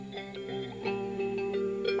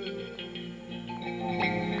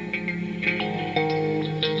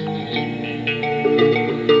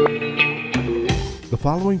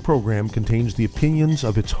following program contains the opinions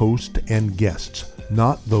of its host and guests,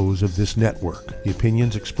 not those of this network. The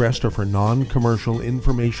opinions expressed are for non-commercial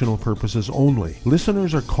informational purposes only.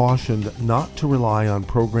 Listeners are cautioned not to rely on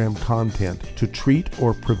program content to treat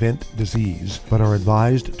or prevent disease, but are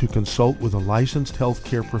advised to consult with a licensed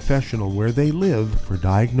healthcare professional where they live for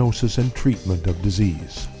diagnosis and treatment of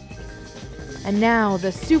disease. And now, the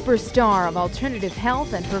superstar of alternative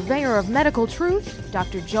health and purveyor of medical truth,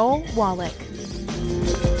 Dr. Joel Wallach.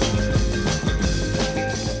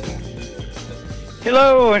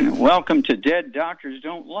 Hello, and welcome to Dead Doctors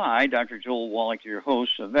Don't Lie. Dr. Joel Wallach, your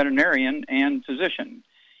host, a veterinarian and physician.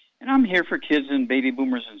 And I'm here for kids and baby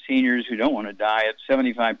boomers and seniors who don't want to die at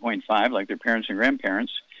 75.5 like their parents and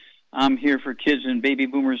grandparents. I'm here for kids and baby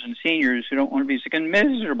boomers and seniors who don't want to be sick and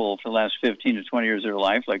miserable for the last 15 to 20 years of their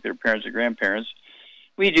life like their parents or grandparents.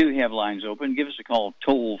 We do have lines open. Give us a call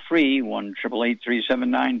toll-free,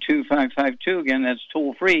 1-888-379-2552. Again, that's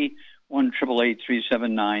toll-free,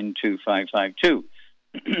 1-888-379-2552.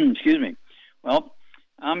 Excuse me. Well,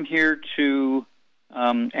 I'm here to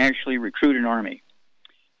actually recruit an army.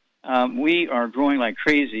 We are growing like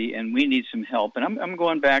crazy, and we need some help. And I'm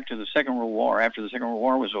going back to the Second World War. After the Second World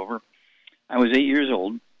War was over, I was 8 years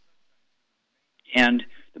old, and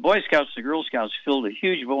the Boy Scouts and the Girl Scouts filled a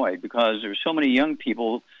huge void because there were so many young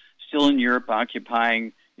people still in Europe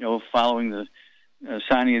occupying, following the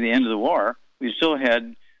signing of the end of the war. We still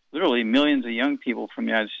had literally millions of young people from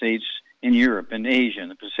the United States in Europe and Asia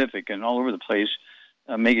and the Pacific and all over the place,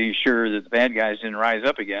 making sure that the bad guys didn't rise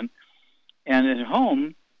up again. And at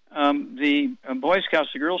home, the Boy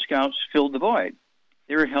Scouts and Girl Scouts filled the void.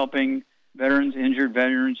 They were helping veterans, injured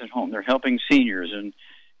veterans at home. They're helping seniors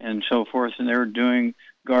and so forth, and they were doing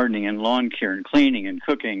gardening and lawn care and cleaning and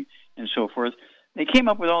cooking and so forth. They came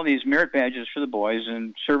up with all these merit badges for the boys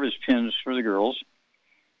and service pins for the girls.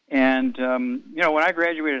 And, when I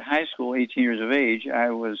graduated high school, 18 years of age,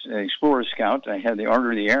 I was an Explorer Scout. I had the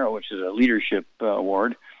Order of the Arrow, which is a leadership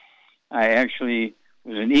award. I actually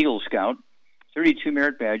was an Eagle Scout, 32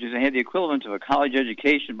 merit badges. I had the equivalent of a college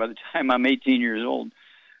education by the time I'm 18 years old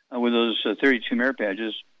with those 32 merit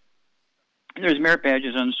badges. And there's merit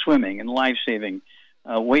badges on swimming and life-saving,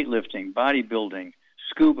 weightlifting, bodybuilding,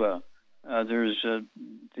 scuba. There's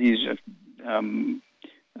these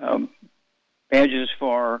badges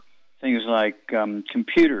for things like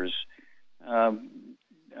computers,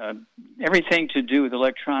 everything to do with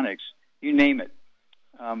electronics, you name it.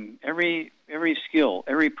 Every skill,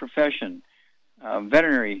 every profession,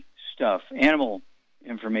 veterinary stuff, animal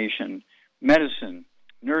information, medicine,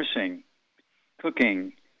 nursing,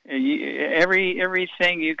 cooking,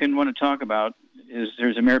 everything you can want to talk about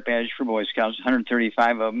there's a merit badge for Boy Scouts,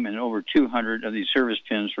 135 of them, and over 200 of these service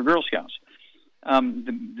pins for Girl Scouts.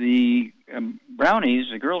 The brownies,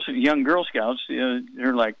 the young Girl Scouts,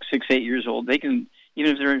 they're like 6, 8 years old. They can,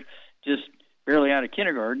 even if they're just barely out of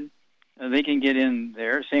kindergarten, they can get in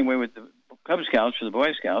there. Same way with the Cub Scouts or the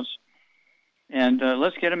Boy Scouts. And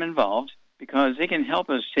let's get them involved because they can help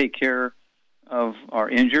us take care of our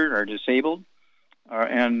injured, our disabled,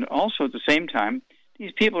 and also at the same time,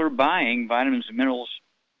 these people are buying vitamins and minerals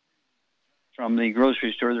from the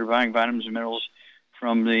grocery store. They're buying vitamins and minerals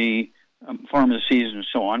from the pharmacies and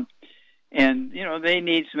so on. And, they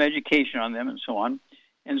need some education on them and so on.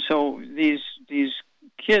 And so these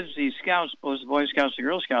kids, these scouts, both the Boy Scouts and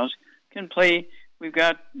Girl Scouts, can play. We've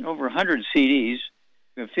got over 100 CDs.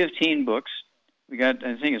 We have 15 books. We got,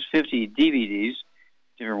 I think it's 50 DVDs,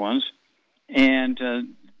 different ones. And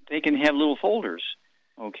they can have little folders.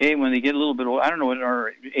 Okay, when they get a little bit old, I don't know what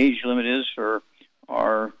our age limit is for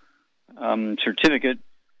our certificate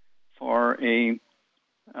for a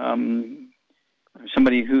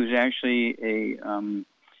somebody who's actually a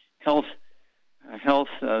health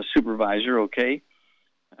supervisor. Okay,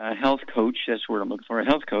 a health coach. That's the word I'm looking for. A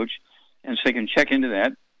health coach, and so they can check into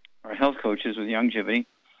that. Our health coaches with longevity,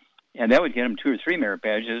 and that would get them 2 or 3 merit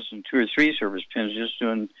badges and 2 or 3 service pins just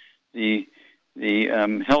doing the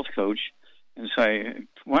health coach. And so I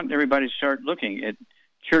want everybody to start looking at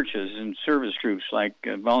churches and service groups like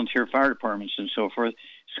volunteer fire departments and so forth,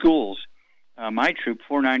 schools. My troop,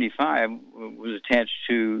 495, was attached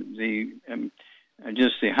to the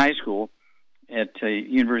just the high school at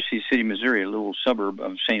University City, Missouri, a little suburb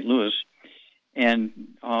of St. Louis. And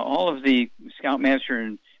all of the scoutmaster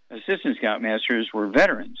and assistant scoutmasters were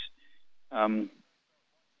veterans.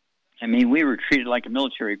 We were treated like a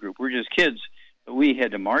military group. We're just kids. But we had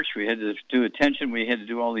to march, we had to do attention, we had to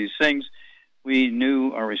do all these things. We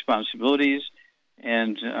knew our responsibilities,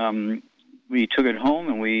 and we took it home,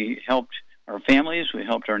 and we helped our families, we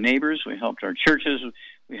helped our neighbors, we helped our churches,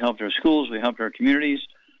 we helped our schools, we helped our communities,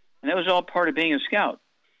 And that was all part of being a scout.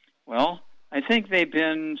 Well, I think they've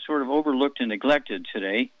been sort of overlooked and neglected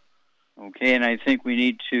today. Okay, and I think we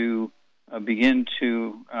need to begin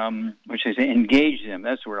to, engage them.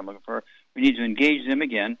 That's the word I'm looking for. We need to engage them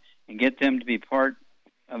again and get them to be part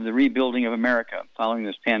of the rebuilding of America following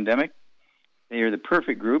this pandemic. They are the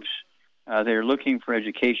perfect groups. They are looking for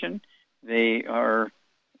education. They are,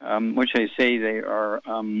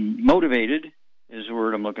 motivated is the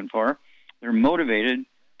word I'm looking for. They're motivated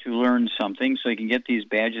to learn something so they can get these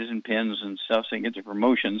badges and pins and stuff so they can get their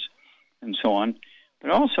promotions and so on.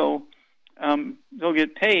 But also, they'll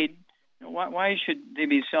get paid. Why should they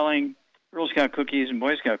be selling Girl Scout cookies and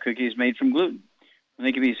Boy Scout cookies made from gluten when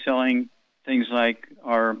they could be selling things like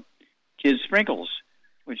our kids' sprinkles,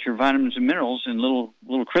 which are vitamins and minerals in little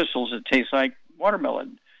crystals that taste like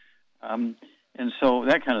watermelon? And so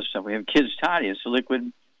that kind of stuff. We have Kids Toddy. It's a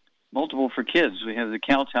liquid multiple for kids. We have the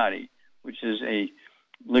Cal Toddy, which is a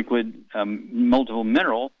liquid multiple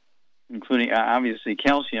mineral, including obviously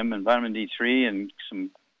calcium and vitamin D3 and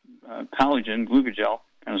some collagen, glucogel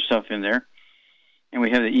kind of stuff in there. And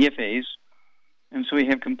we have the EFAs. And so we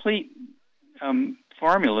have complete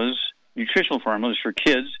formulas, nutritional formulas for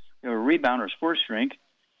kids. We have a Rebound or sports drink.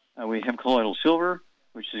 We have colloidal silver,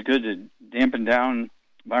 which is good to dampen down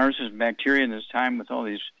viruses and bacteria in this time with all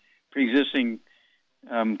these pre-existing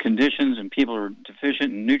conditions and people are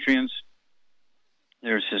deficient in nutrients.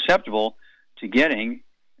 They're susceptible to getting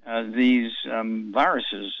these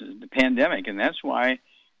viruses, the pandemic, and that's why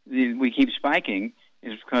we keep spiking,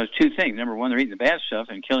 is because two things. Number one, they're eating the bad stuff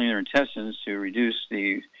and killing their intestines to reduce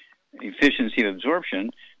the efficiency of absorption,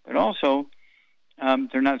 but also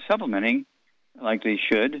they're not supplementing like they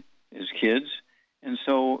should as kids, and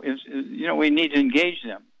so we need to engage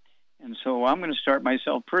them. And so I'm going to start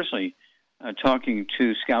myself personally talking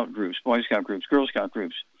to scout groups, Boy Scout groups, Girl Scout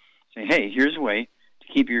groups, say, hey, here's a way to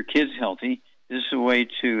keep your kids healthy. This is a way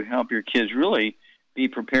to help your kids really be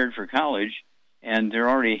prepared for college, and they're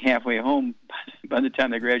already halfway home by the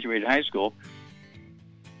time they graduate high school.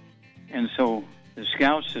 And so the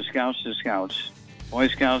scouts, Boy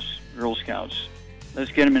Scouts, Girl Scouts,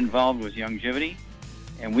 let's get them involved with longevity,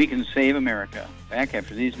 and we can save America. Back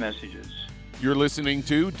after these messages. You're listening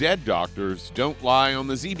to Dead Doctors Don't Lie on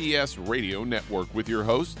the ZBS Radio Network with your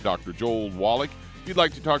host, Dr. Joel Wallach. If you'd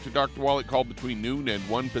like to talk to Dr. Wallach, call between noon and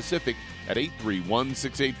 1 Pacific at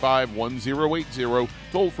 831-685-1080,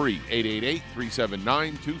 toll free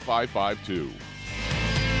 888-379-2552.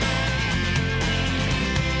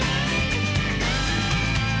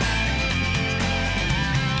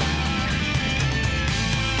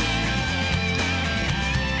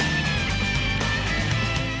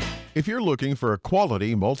 If you're looking for a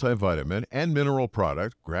quality multivitamin and mineral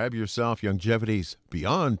product, grab yourself Longevity's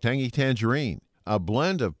Beyond Tangy Tangerine, a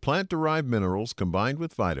blend of plant-derived minerals combined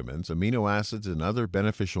with vitamins, amino acids, and other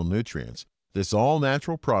beneficial nutrients. This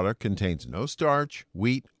all-natural product contains no starch,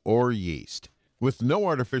 wheat, or yeast, with no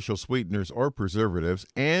artificial sweeteners or preservatives,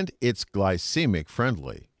 and it's glycemic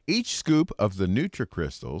friendly. Each scoop of the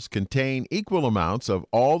NutriCrystals contain equal amounts of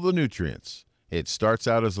all the nutrients. It starts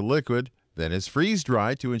out as a liquid, then is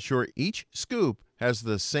freeze-dried to ensure each scoop has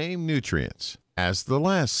the same nutrients as the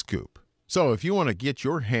last scoop. So if you want to get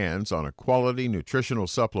your hands on a quality nutritional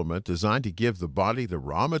supplement designed to give the body the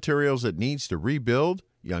raw materials it needs to rebuild,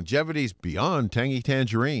 Longevity's Beyond Tangy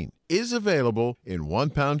Tangerine is available in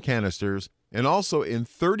 1-pound canisters and also in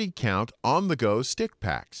 30-count on-the-go stick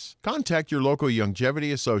packs. Contact your local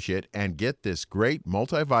Longevity associate and get this great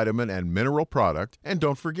multivitamin and mineral product. And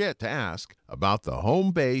don't forget to ask about the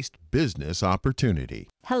home-based business opportunity.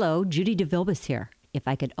 Hello, Judy DeVilbus here. If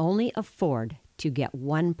I could only afford to get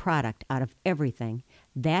one product out of everything,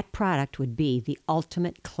 that product would be the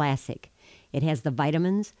Ultimate Classic. It has the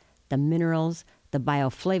vitamins, the minerals, the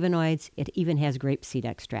bioflavonoids. It even has grapeseed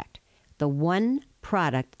extract. The one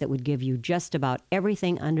product that would give you just about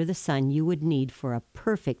everything under the sun you would need for a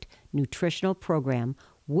perfect nutritional program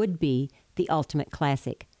would be the Ultimate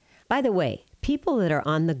Classic. By the way, people that are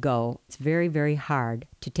on the go, it's very, very hard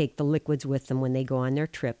to take the liquids with them when they go on their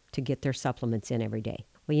trip to get their supplements in every day.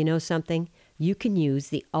 Well, you know something? You can use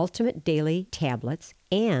the Ultimate Daily tablets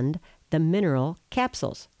and the mineral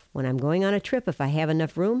capsules. When I'm going on a trip, if I have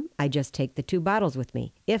enough room, I just take the 2 bottles with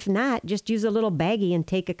me. If not, just use a little baggie and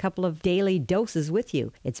take a couple of daily doses with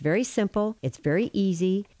you. It's very simple. It's very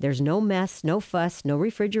easy. There's no mess, no fuss, no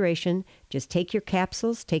refrigeration. Just take your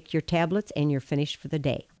capsules, take your tablets, and you're finished for the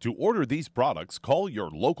day. To order these products, call your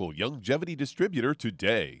local Longevity distributor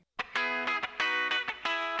today.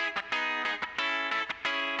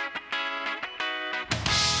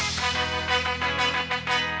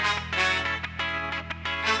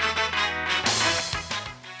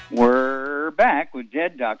 with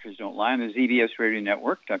Dead Doctors Don't Lie on the ZBS Radio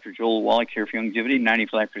Network. Dr. Joel Wallach here for Longevity, 90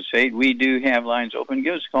 Flat Crusade. We do have lines open.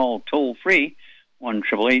 Give us a call toll-free,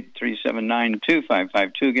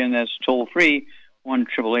 1-888-379-2552. Again, that's toll-free,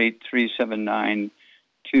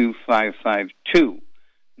 1-888-379-2552.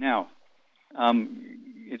 Now,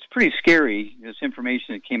 it's pretty scary, this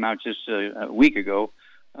information that came out just a week ago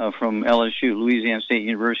from LSU, Louisiana State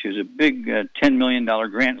University. It was a big $10 million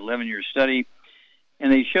grant, 11-year study.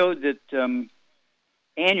 And they showed that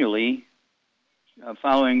annually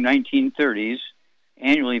following the 1930s,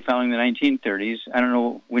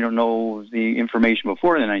 we don't know the information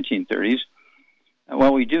before the 1930s.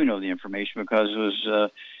 Well, we do know the information because it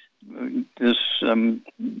was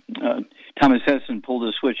Thomas Edison pulled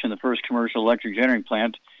the switch in the first commercial electric generating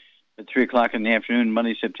plant at 3 o'clock in the afternoon,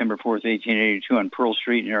 Monday, September 4th, 1882, on Pearl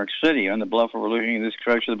Street, New York City, on the bluff overlooking this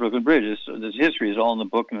construction of the Brooklyn Bridge. This history is all in the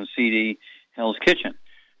book in the CD, Hell's Kitchen.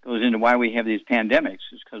 Goes into why we have these pandemics.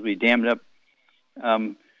 It's because we dammed up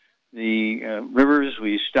the rivers.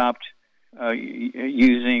 We stopped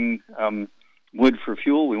using wood for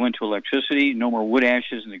fuel. We went to electricity. No more wood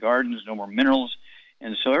ashes in the gardens. No more minerals.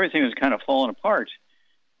 And so everything was kind of falling apart.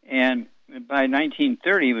 And by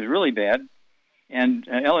 1930, it was really bad. And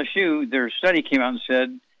LSU, their study came out and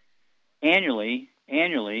said annually,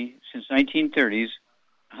 since 1930s,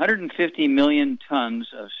 150 million tons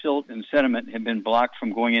of silt and sediment have been blocked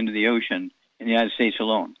from going into the ocean in the United States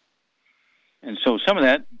alone. And so some of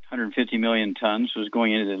that, 150 million tons, was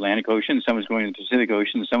going into the Atlantic Ocean, some was going into the Pacific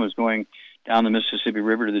Ocean, some was going down the Mississippi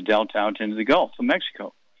River to the Delta out into the Gulf of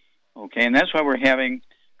Mexico. Okay, and that's why we're having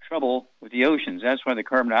trouble with the oceans. That's why the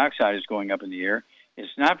carbon dioxide is going up in the air.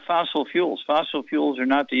 It's not fossil fuels. Fossil fuels are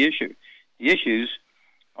not the issue. The issues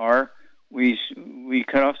are we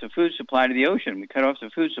cut off the food supply to the ocean. We cut off the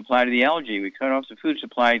food supply to the algae. We cut off the food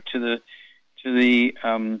supply to the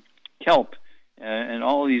kelp and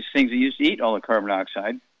all of these things that used to eat all the carbon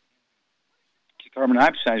dioxide. The carbon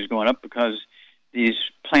dioxide is going up because these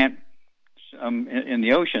plants in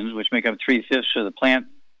the oceans, which make up 3/5 of the plant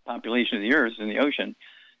population of the earth in the ocean,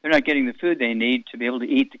 they're not getting the food they need to be able to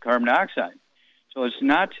eat the carbon dioxide. So it's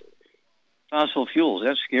not fossil fuels.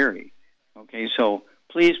 That's scary. Okay, so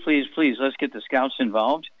please, let's get the scouts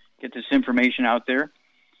involved, get this information out there.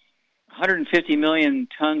 150 million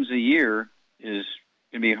tons a year is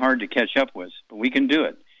going to be hard to catch up with, but we can do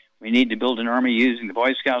it. We need to build an army using the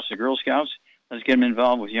Boy Scouts, the Girl Scouts. Let's get them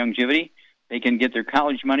involved with Longevity. They can get their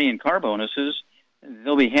college money and car bonuses.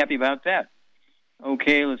 They'll be happy about that.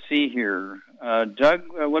 Okay, let's see here. Doug,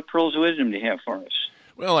 what pearls of wisdom do you have for us?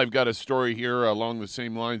 Well, I've got a story here along the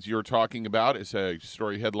same lines you're talking about. It's a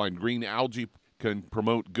story headline, Green Algae Can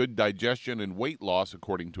Promote Good Digestion and Weight Loss,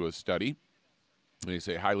 according to a study. They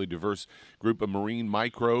say highly diverse group of marine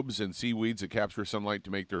microbes and seaweeds that capture sunlight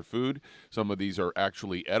to make their food. Some of these are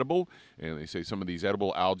actually edible, and they say some of these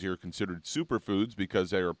edible algae are considered superfoods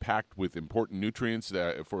because they are packed with important nutrients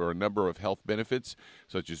for a number of health benefits,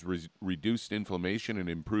 such as reduced inflammation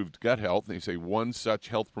and improved gut health. They say one such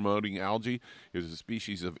health-promoting algae is a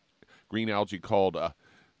species of green algae called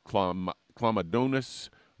Chlamydonis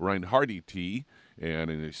reinhardtii,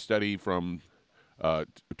 and in a study from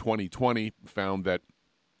 2020 found that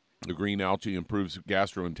the green algae improves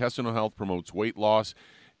gastrointestinal health, promotes weight loss,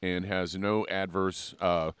 and has no adverse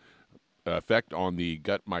effect on the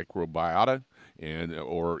gut microbiota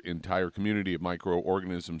or entire community of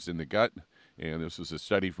microorganisms in the gut. And this was a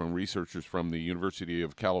study from researchers from the University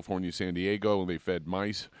of California, San Diego, and they fed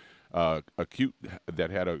mice acute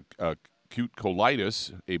acute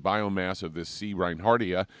colitis, a biomass of this C.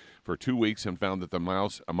 reinhardtia, for 2 weeks, and found that the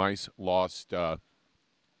mice lost a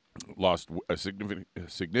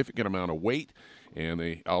significant amount of weight, and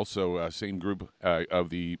they also same group of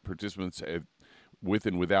the participants with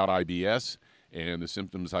and without IBS, and the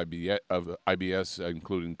symptoms of IBS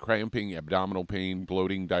including cramping, abdominal pain,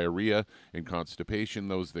 bloating, diarrhea, and constipation.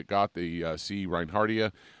 Those that got the C.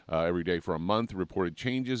 reinhardtia every day for a month reported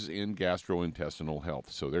changes in gastrointestinal health.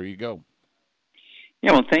 So there you go.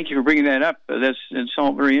 Yeah, well, thank you for bringing that up. It's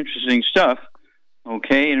all very interesting stuff.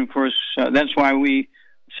 Okay, and of course that's why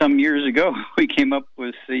some years ago we came up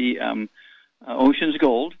with the Ocean's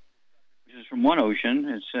Gold, which is from one ocean.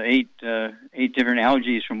 It's eight different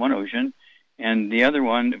algae from one ocean, and the other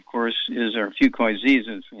one, of course, is our Fucoid Z.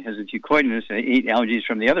 It has a fucoid in it, 8 algae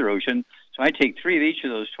from the other ocean. So I take 3 of each of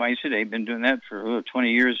those twice a day. I've been doing that for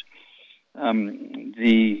 20 years.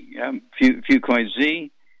 The Fucoid Z.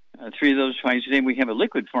 3 of those twice a day. We have a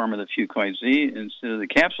liquid form of the Fucoid Z instead of the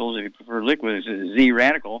capsules. If you prefer liquid, it's a Z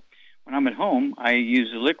radical. When I'm at home, I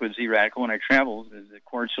use the liquid Z radical. When I travel, the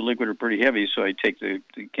quarts of liquid are pretty heavy, so I take the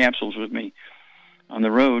capsules with me on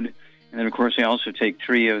the road. And then, of course, I also take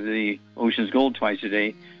 3 of the Ocean's Gold twice a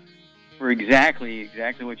day for exactly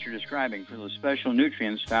what you're describing, for those special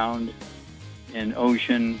nutrients found in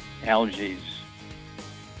ocean algae.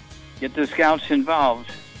 Get the Scouts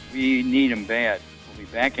involved. We need them bad. We'll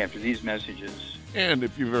be back after these messages. And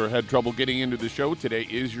if you've ever had trouble getting into the show, today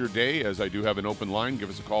is your day, as I do have an open line. Give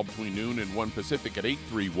us a call between noon and 1 Pacific at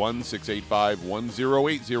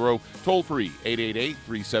 831-685-1080. Toll free,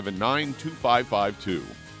 888-379-2552.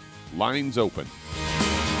 Lines open.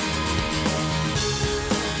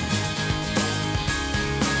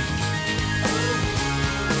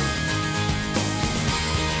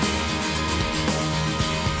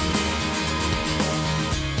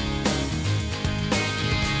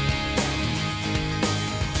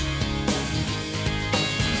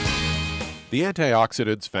 The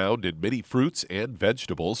antioxidants found in many fruits and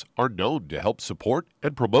vegetables are known to help support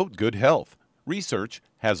and promote good health. Research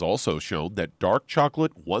has also shown that dark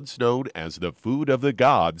chocolate, once known as the food of the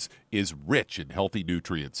gods, is rich in healthy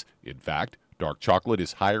nutrients. In fact, dark chocolate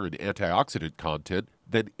is higher in antioxidant content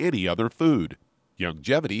than any other food.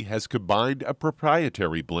 Youngevity has combined a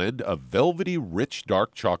proprietary blend of velvety rich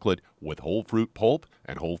dark chocolate with whole fruit pulp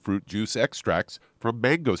and whole fruit juice extracts from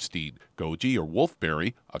mangosteen, goji or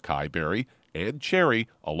wolfberry, acai berry, and cherry,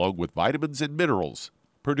 along with vitamins and minerals,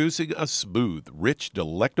 producing a smooth, rich,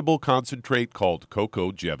 delectable concentrate called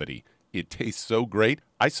Cocogevity. It tastes so great,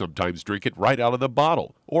 I sometimes drink it right out of the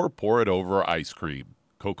bottle or pour it over ice cream.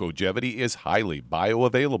 Cocogevity is highly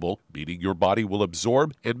bioavailable, meaning your body will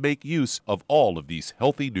absorb and make use of all of these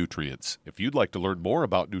healthy nutrients. If you'd like to learn more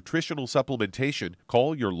about nutritional supplementation,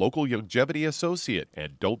 call your local Youngevity associate,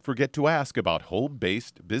 and don't forget to ask about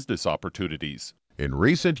home-based business opportunities. In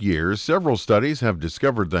recent years, several studies have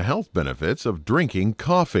discovered the health benefits of drinking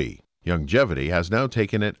coffee. Youngevity has now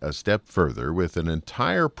taken it a step further with an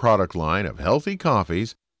entire product line of healthy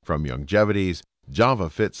coffees from Youngevity's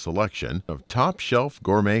JavaFit selection of top-shelf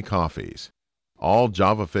gourmet coffees. All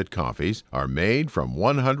JavaFit coffees are made from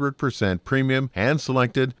 100% premium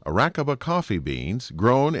hand-selected Arabica coffee beans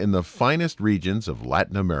grown in the finest regions of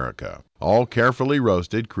Latin America, all carefully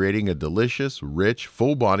roasted, creating a delicious, rich,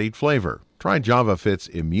 full-bodied flavor. Try JavaFit's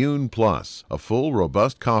Immune Plus, a full,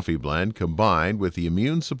 robust coffee blend combined with the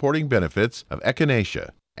immune-supporting benefits of echinacea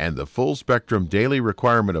and the full-spectrum daily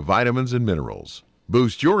requirement of vitamins and minerals.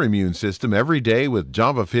 Boost your immune system every day with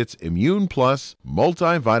JavaFit's Immune Plus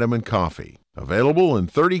multivitamin coffee. Available in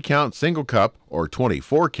 30-count single cup or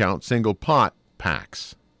 24-count single pot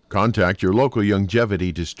packs. Contact your local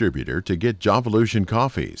Youngevity distributor to get Javalution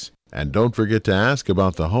coffees. And don't forget to ask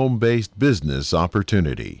about the home-based business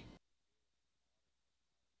opportunity.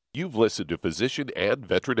 You've listened to physician and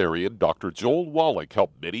veterinarian Dr. Joel Wallach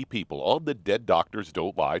help many people on the Dead Doctors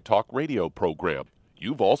Don't Lie talk radio program.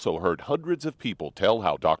 You've also heard hundreds of people tell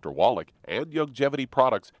how Dr. Wallach and Youngevity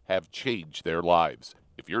products have changed their lives.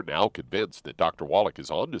 If you're now convinced that Dr. Wallach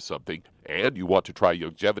is onto something and you want to try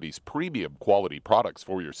Youngevity's premium quality products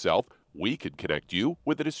for yourself, we can connect you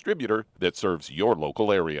with a distributor that serves your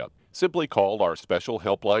local area. Simply call our special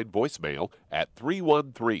helpline voicemail at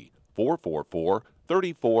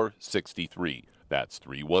 313-444-3463. That's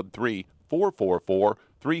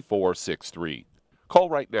 313-444-3463. Call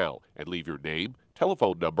right now and leave your name,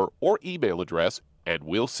 telephone number, or email address, and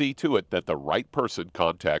we'll see to it that the right person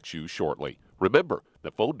contacts you shortly. Remember,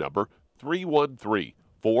 the phone number,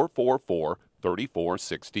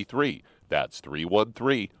 313-444-3463. That's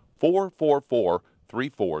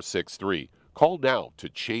 313-444-3463. Call now to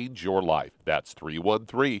change your life. That's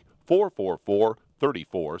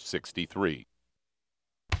 313-444-3463.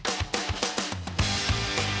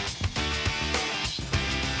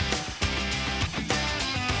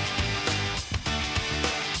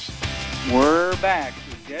 We're back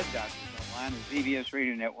with Dead Doctors Online with VBS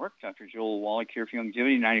Radio Network. Dr. Joel Wallach here for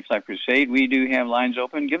Youngevity, 95 Crusade. We do have lines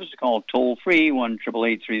open. Give us a call toll-free,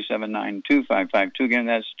 1-888-379-2552. Again,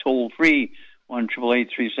 that's toll-free,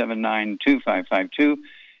 1-888-379-2552.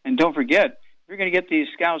 And don't forget, if you're going to get these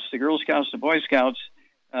scouts, the Girl Scouts, the Boy Scouts,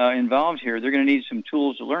 involved here, they're going to need some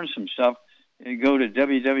tools to learn some stuff. Go to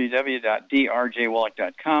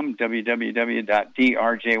www.drjwallach.com,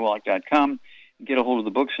 www.drjwallach.com. Get a hold of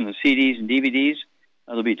the books and the CDs and DVDs.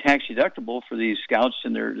 They'll be tax deductible for these scouts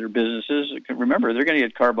and their businesses. Remember, they're going to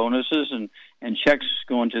get car bonuses and checks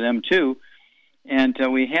going to them too. And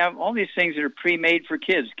we have all these things that are pre-made for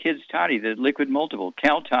kids. Kids Toddy, the liquid multiple,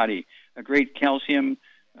 Cal Toddy, a great calcium,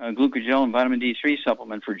 glucogel, and vitamin D3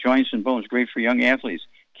 supplement for joints and bones, great for young athletes.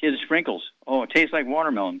 Kids Sprinkles, oh, it tastes like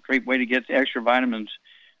watermelon, great way to get the extra vitamins.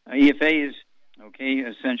 EFA is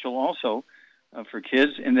essential also. For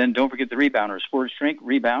kids. And then don't forget the Rebounder, sports drink,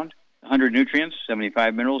 Rebound. 100 nutrients,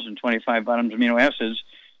 75 minerals, and 25 vitamins, amino acids.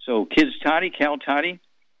 So Kids Toddy, Cal Toddy,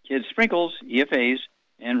 Kids Sprinkles, EFAs,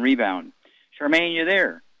 and Rebound. Charmaine, you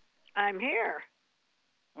there? I'm here.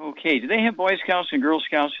 Okay. Do they have Boy Scouts and Girl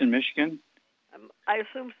Scouts in Michigan? I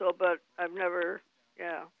assume so, but I've never,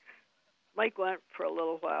 Mike went for a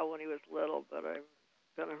little while when he was little, but I've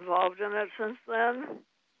been involved in it since then.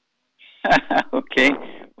 Okay.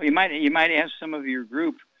 Well, you might ask some of your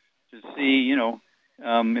group to see,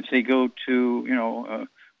 if they go to,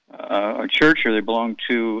 a church or they belong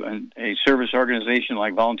to a service organization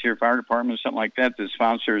like Volunteer Fire Department, something like that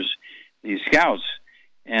sponsors these scouts.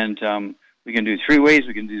 And we can do 3 ways.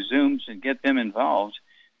 We can do Zooms and get them involved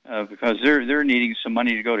because they're needing some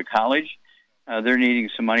money to go to college. They're needing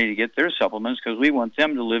some money to get their supplements because we want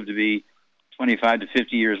them to live to be 25 to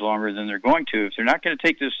 50 years longer than they're going to. If they're not going to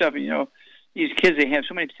take this stuff, these kids, they have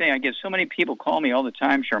so many things. I get so many people call me all the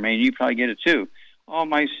time, Charmaine. You probably get it too. Oh,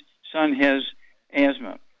 my son has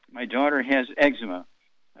asthma. My daughter has eczema.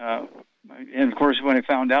 And, of course, when I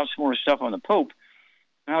found out some more stuff on the Pope,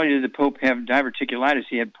 not only did the Pope have diverticulitis,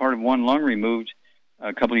 he had part of one lung removed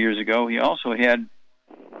a couple of years ago. He also had,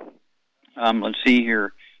 let's see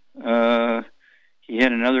here, he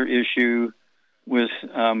had another issue with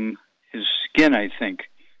his skin, I think.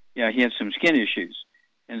 Yeah, he had some skin issues.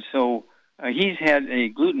 And so he's had a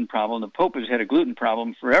gluten problem. The Pope has had a gluten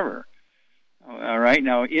problem forever. All right.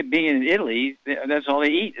 Now, it being in Italy, that's all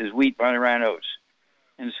they eat is wheat, barley, rye, and oats.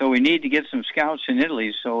 And so we need to get some scouts in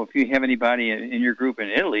Italy. So if you have anybody in your group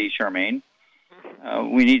in Italy, Charmaine,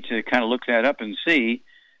 we need to kind of look that up and see,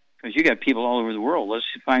 because you got people all over the world. Let's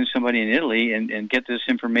find somebody in Italy and get this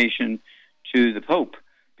information to the Pope,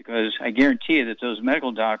 because I guarantee you that those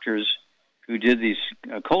medical doctors who did these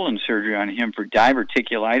colon surgery on him for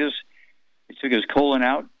diverticulitis, they took his colon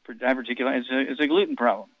out for diverticulitis. It's a gluten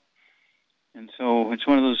problem. And so it's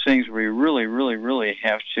one of those things where we really, really, really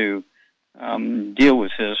have to deal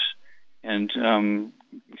with this and see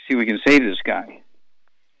if we can save this guy.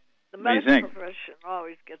 The medical profession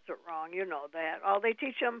always gets it wrong. You know that. All they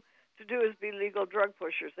teach them to do is be legal drug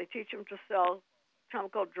pushers. They teach them to sell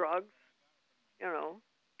chemical drugs,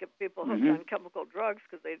 get people hooked on chemical drugs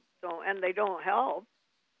because they don't help.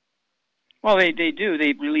 Well, they do.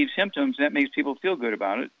 They relieve symptoms. That makes people feel good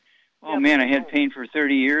about it. Oh, man, I had pain for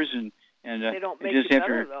 30 years and they don't make it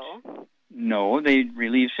better, though. No, they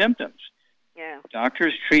relieve symptoms. Yeah.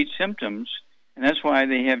 Doctors treat symptoms, and that's why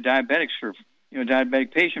they have diabetics for,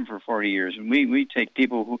 diabetic patient for 40 years. And we take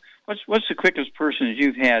people who, what's the quickest person that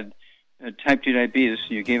you've had type 2 diabetes,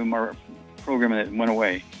 and you gave them our program and it went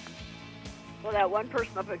away? Well, that one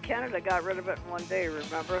person up in Canada got rid of it in one day,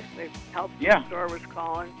 remember? The health store was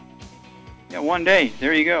calling. Yeah, one day.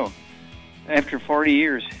 There you go. After 40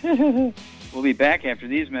 years. We'll be back after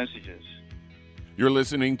these messages. You're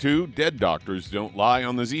listening to Dead Doctors Don't Lie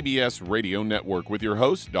on the ZBS Radio Network with your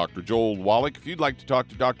host, Dr. Joel Wallach. If you'd like to talk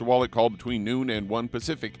to Dr. Wallach, call between noon and 1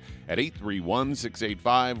 Pacific at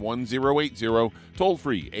 831-685-1080, toll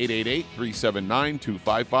free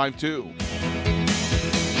 888-379-2552.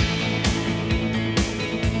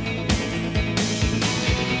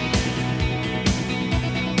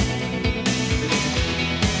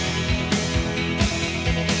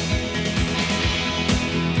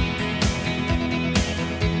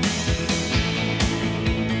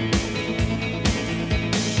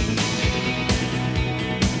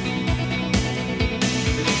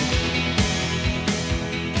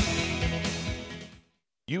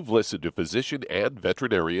 You've listened to physician and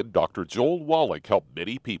veterinarian Dr. Joel Wallach help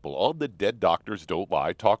many people on the Dead Doctors Don't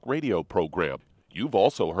Lie talk radio program. You've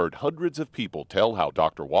also heard hundreds of people tell how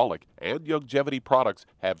Dr. Wallach and Youngevity products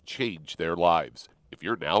have changed their lives. If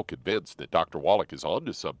you're now convinced that Dr. Wallach is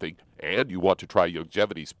onto something and you want to try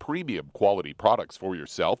Youngevity's premium quality products for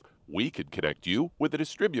yourself, we can connect you with a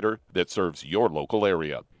distributor that serves your local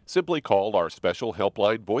area. Simply call our special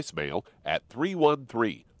helpline voicemail at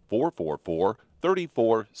 313-444-3463.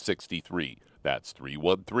 That's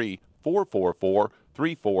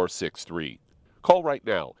 313-444-3463. Call right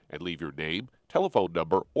now and leave your name, telephone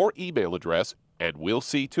number, or email address, and we'll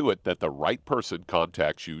see to it that the right person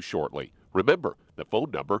contacts you shortly. Remember, the phone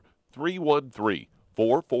number,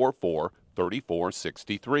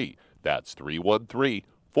 313-444-3463. That's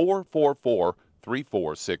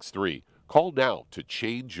 313-444-3463. Call now to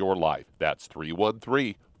change your life. That's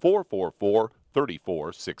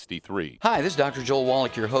 313-444-3463. Hi, this is Dr. Joel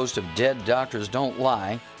Wallach, your host of Dead Doctors Don't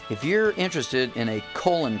Lie. If you're interested in a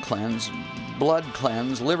colon cleanse, blood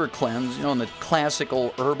cleanse, liver cleanse, in the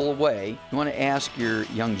classical herbal way, you want to ask your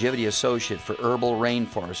Youngevity associate for Herbal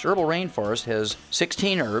Rainforest. Herbal Rainforest has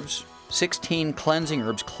 16 herbs, 16 cleansing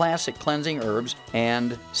herbs, classic cleansing herbs,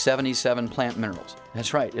 and 77 plant minerals.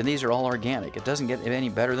 That's right, and these are all organic. It doesn't get any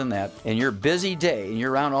better than that. In your busy day, and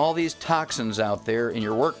you're around all these toxins out there, in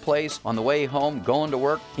your workplace, on the way home, going to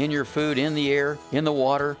work, in your food, in the air, in the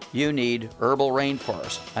water, you need Herbal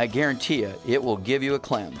Rainforest. I guarantee you, it will give you a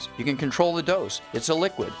cleanse. You can control the dose. It's a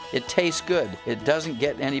liquid. It tastes good. It doesn't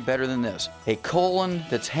get any better than this. A colon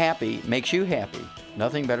that's happy makes you happy.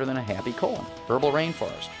 Nothing better than a happy colon. Herbal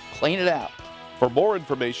Rainforest. Clean it out. For more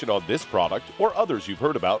information on this product or others you've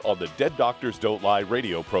heard about on the Dead Doctors Don't Lie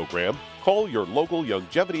radio program, call your local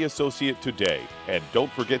Youngevity associate today. And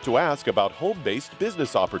don't forget to ask about home-based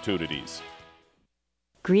business opportunities.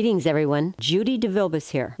 Greetings, everyone. Judy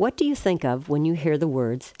DeVilbus here. What do you think of when you hear the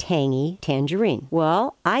words tangy tangerine?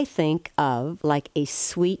 Well, I think of like a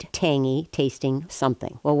sweet, tangy tasting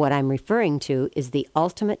something. Well, what I'm referring to is the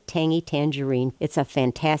Ultimate Tangy Tangerine. It's a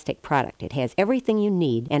fantastic product. It has everything you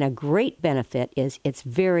need, and a great benefit is it's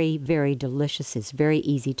very, very delicious. It's very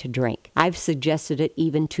easy to drink. I've suggested it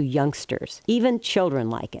even to youngsters. Even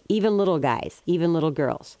children like it. Even little guys. Even little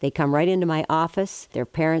girls. They come right into my office. Their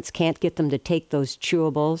parents can't get them to take those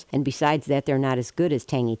chewables, and besides that, they're not as good as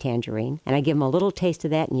Tangy Tangerine. And I give them a little taste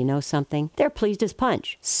of that, and you know something? They're pleased as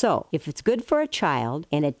punch. So, if it's good for a child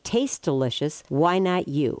and it tastes delicious, why not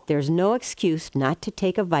you? There's no excuse not to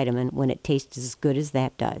take a vitamin when it tastes as good as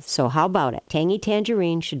that does. So how about it? Tangy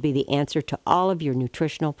Tangerine should be the answer to all of your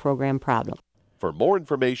nutritional program problems. For more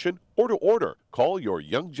information or to order, call your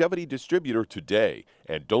Youngevity distributor today.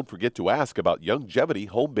 And don't forget to ask about Youngevity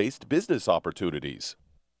home-based business opportunities.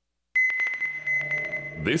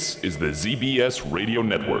 This is the ZBS Radio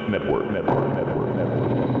Network.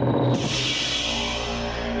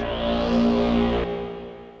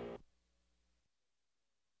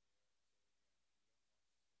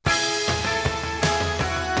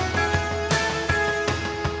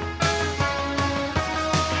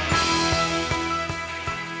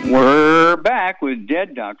 We're back with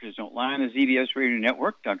Dead Doctors Don't Lie on the ZBS Radio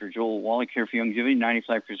Network. Dr. Joel Wallach here for Youngevity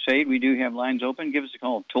 95 Crusade. We do have lines open. Give us a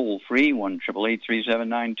call toll-free,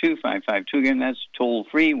 1-888-379-2552. Again, that's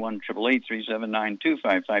toll-free,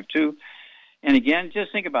 1-888-379-2552. And again,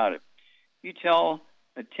 just think about it. You tell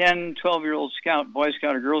a 10, 12-year-old scout, Boy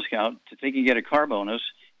Scout or Girl Scout, that they can get a car bonus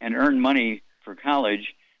and earn money for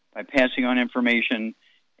college by passing on information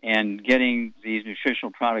and getting these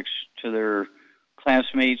nutritional products to their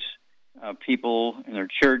classmates, people in their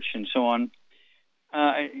church, and so on,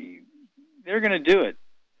 they're going to do it,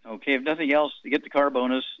 okay, if nothing else, to get the car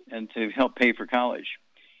bonus and to help pay for college.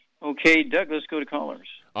 Okay, Doug, let's go to callers.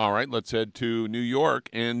 All right, let's head to New York.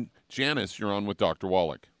 And Janice, you're on with Dr.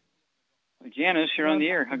 Wallach. Janice, you're on the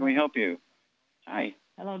air. How can we help you? Hi.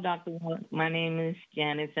 Hello, Dr. Wallach. My name is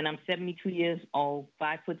Janice, and I'm 72 years old,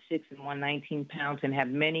 5'6" and 119 pounds, and have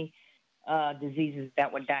many diseases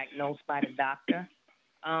that were diagnosed by the doctor.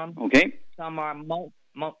 Okay. Some are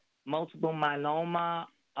multiple myeloma,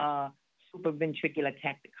 supraventricular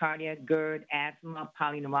tachycardia, GERD, asthma,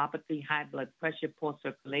 polyneuropathy, high blood pressure, poor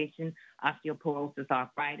circulation, osteoporosis,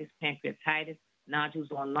 arthritis, pancreatitis,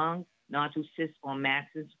 nodules on lungs, nodule cysts or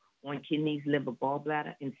masses on kidneys, liver,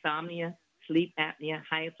 gallbladder, insomnia, sleep apnea,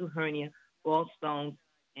 hiatal hernia, gallstones,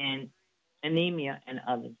 and anemia, and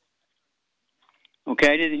others.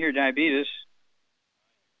 Okay, I didn't hear diabetes.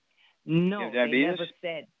 No, they never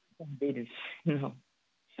said diabetes. No.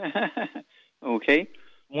 Okay.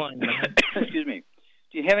 One. Excuse me.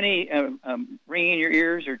 Do you have any ringing in your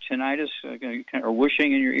ears or tinnitus or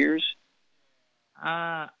whooshing in your ears?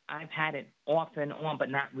 I've had it off and on,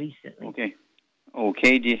 but not recently. Okay.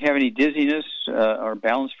 Okay. Do you have any dizziness or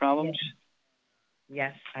balance problems?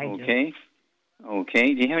 Yes, I do. Okay.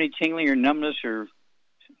 Okay. Do you have any tingling or numbness or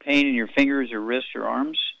pain in your fingers or wrists or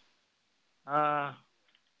arms?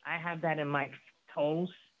 I have that in my toes.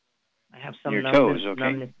 I have some your numbness, toes, okay.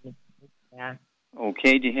 Numbness. Yeah.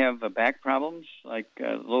 Okay. Do you have back problems, like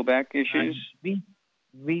low back issues?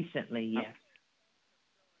 Recently, yes.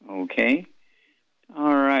 Okay.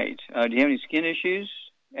 All right. Do you have any skin issues?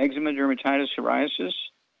 Eczema, dermatitis, psoriasis?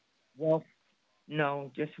 Well, no,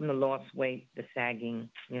 just from the lost weight, the sagging,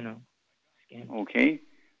 skin. Okay.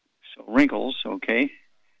 So wrinkles, okay.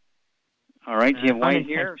 All right. Do you have white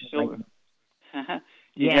hair? Silver?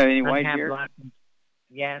 Do you have any white hair?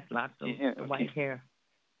 Yes, lots of white hair.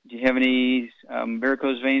 Do you have any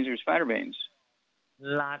varicose veins or spider veins?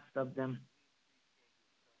 Lots of them.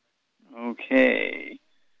 Okay.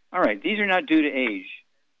 All right. These are not due to age.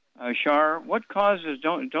 Shar, what causes,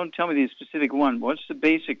 don't tell me the specific one, what's the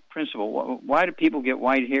basic principle? Why do people get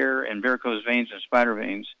white hair and varicose veins and spider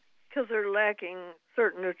veins? Because they're lacking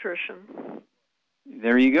certain nutrition.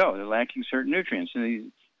 There you go. They're lacking certain nutrients.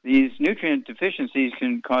 And these nutrient deficiencies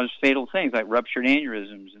can cause fatal things like ruptured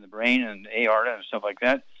aneurysms in the brain and aorta and stuff like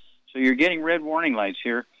that. So you're getting red warning lights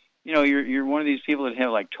here. You know, you're one of these people that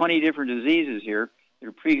have like 20 different diseases here.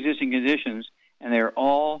 They're pre-existing conditions, and they're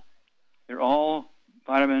all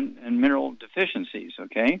vitamin and mineral deficiencies.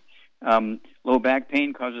 Okay, low back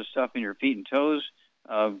pain causes stuff in your feet and toes.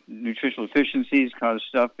 Nutritional deficiencies cause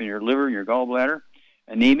stuff in your liver and your gallbladder.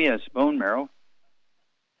 Anemia is bone marrow.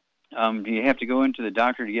 Do you have to go into the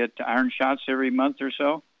doctor to get iron shots every month or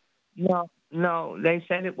so? No. They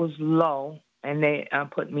said it was low, and they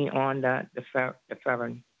put me on the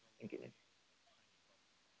ferrin.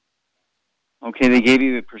 Okay, they gave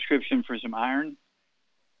you a prescription for some iron?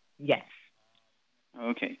 Yes.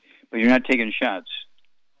 Okay, but you're not taking shots?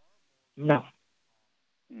 No.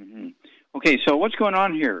 Mm-hmm. Okay, so what's going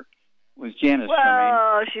on here with Janice?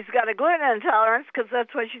 Well, she's got a gluten intolerance because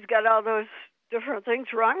that's why she's got all those different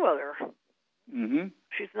things wrong with her. Mm-hmm.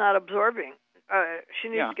 She's not absorbing. She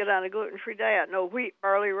needs to get on a gluten-free diet. No wheat,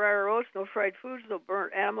 barley, rye, or oats, no fried foods, no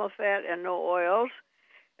burnt animal fat, and no oils.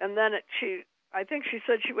 And then I think she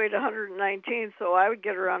said she weighed 119, so I would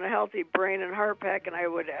get her on a healthy brain and heart pack, and I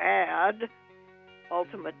would add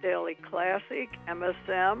Ultimate Daily Classic,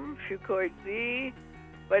 MSM, Fucoid Z,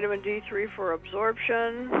 vitamin D3 for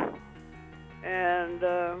absorption, and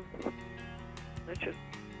that should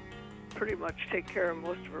pretty much take care of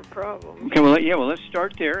most of her problems. Okay, well, let's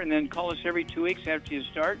start there, and then call us every 2 weeks after you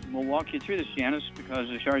start, and we'll walk you through this, Janice, because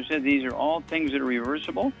as Shar said, these are all things that are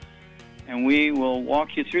reversible, and we will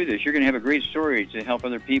walk you through this. You're going to have a great story to help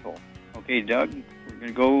other people. Okay, Doug, we're going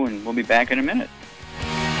to go, and we'll be back in a minute.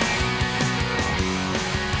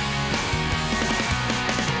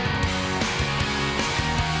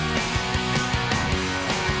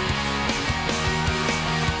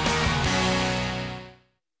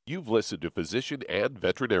 You've listened to physician and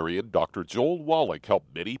veterinarian Dr. Joel Wallach help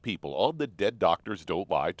many people on the Dead Doctors Don't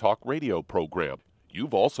Lie talk radio program.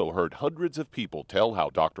 You've also heard hundreds of people tell how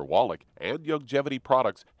Dr. Wallach and Youngevity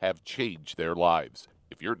products have changed their lives.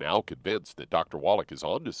 If you're now convinced that Dr. Wallach is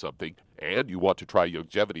onto something and you want to try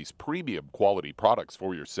Youngevity's premium quality products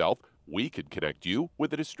for yourself, we can connect you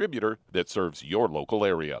with a distributor that serves your local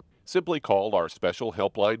area. Simply call our special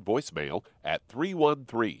helpline voicemail at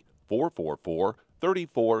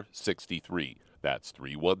 313-444-3463. That's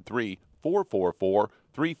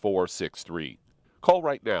 313-444-3463. Call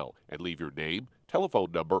right now and leave your name,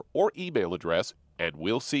 telephone number, or email address, and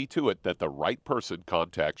we'll see to it that the right person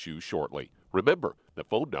contacts you shortly. Remember, the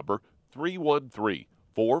phone number,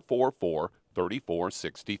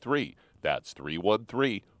 313-444-3463. That's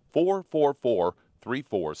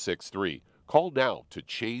 313-444-3463. Call now to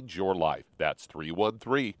change your life. That's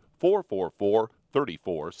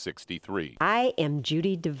 313-444-3463. I am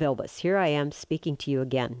Judy DeVilbus. Here I am speaking to you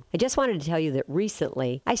again. I just wanted to tell you that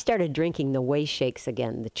recently I started drinking the Whey Shakes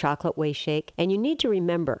again, the chocolate Whey Shake. And you need to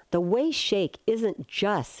remember, the Whey Shake isn't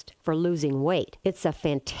just for losing weight. It's a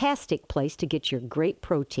fantastic place to get your great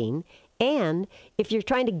protein. And if you're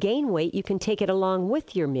trying to gain weight, you can take it along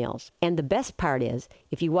with your meals. And the best part is,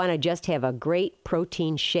 if you want to just have a great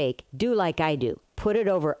protein shake, do like I do. Put it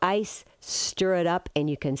over ice, stir it up, and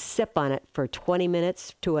you can sip on it for 20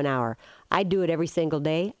 minutes to an hour. I do it every single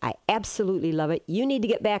day. I absolutely love it. You need to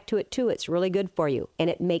get back to it too. It's really good for you. And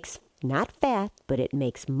it makes not fat, but it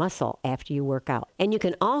makes muscle after you work out. And you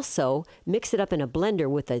can also mix it up in a blender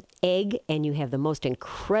with an egg, and you have the most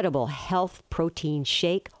incredible health protein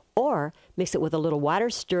shake. Or mix it with a little water,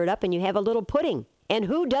 stir it up, and you have a little pudding. And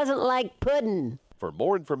who doesn't like pudding? For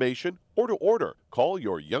more information or to order, call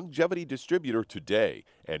your Youngevity distributor today.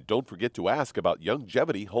 And don't forget to ask about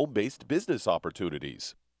Youngevity home-based business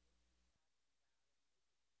opportunities.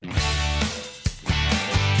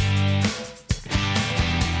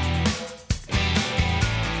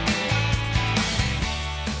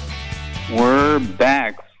 We're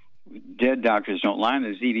back. Dead Doctors Don't Lie on the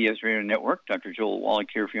ZBS Radio Network. Dr. Joel Wallach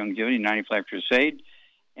here for Youngevity, 95 Crusade.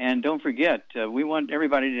 And don't forget, we want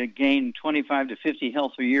everybody to gain 25 to 50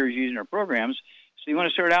 healthy years using our programs. So you want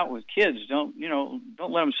to start out with kids. Don't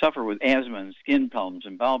let them suffer with asthma and skin problems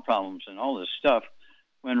and bowel problems and all this stuff.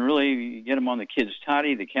 When really you get them on the kids'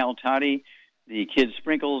 toddy, the Cal Toddy, the kids'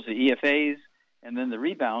 sprinkles, the EFAs, and then the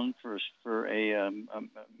Rebound for a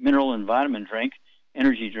mineral and vitamin drink,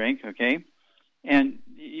 energy drink, okay? And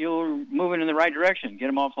you're moving in the right direction. Get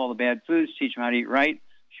them off all the bad foods, teach them how to eat right,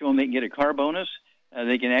 show them they can get a car bonus.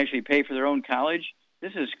 They can actually pay for their own college.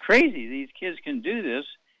 This is crazy. These kids can do this,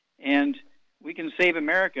 and we can save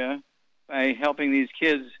America by helping these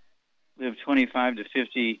kids live 25 to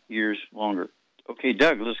 50 years longer. Okay,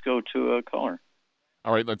 Doug, let's go to a caller.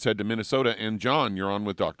 All right, let's head to Minnesota. And John, you're on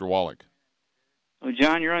with Dr. Wallach. Oh,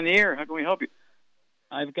 John, you're on the air. How can we help you?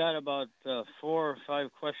 I've got about 4 or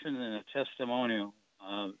 5 questions and a testimonial.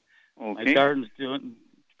 Okay. My garden's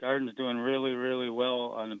doing really, really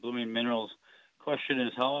well on the blooming minerals. Question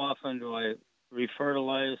is, how often do I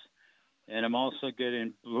refertilize? And I'm also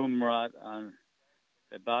getting bloom rot on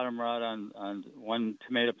the bottom rot on one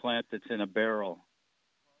tomato plant that's in a barrel.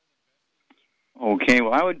 Okay.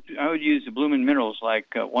 Well, I would use the blooming minerals like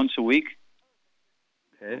once a week.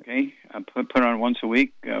 Okay. I put on once a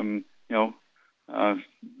week. The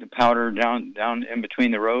powder down in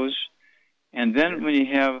between the rows, and then when you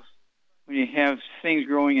have things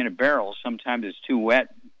growing in a barrel, sometimes it's too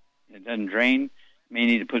wet, it doesn't drain. You may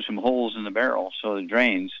need to put some holes in the barrel so it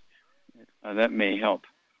drains. That may help.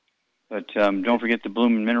 But don't forget the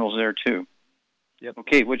blooming minerals there too. Yep.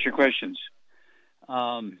 Okay. What's your questions?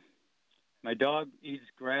 My dog eats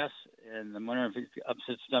grass, and I'm wondering if it's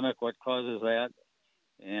upset stomach. What causes that?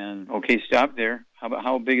 And okay, stop there.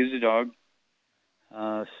 How big is the dog?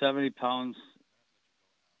 70 pounds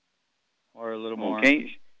or a little more.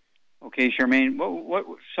 Okay, Charmaine. What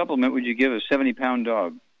supplement would you give a 70-pound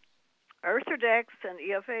dog? Arthrodex and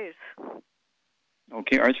EFAs.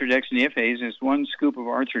 Okay, Arthrodex and EFAs. It's 1 scoop of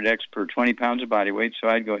Arthrodex per 20 pounds of body weight. So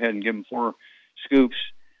I'd go ahead and give him 4 scoops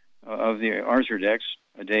of the Arthrodex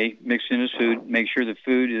a day, mixed in his food. Make sure the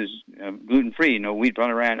food is gluten-free. No wheat,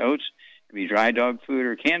 butter, rye, and oats. It could be dry dog food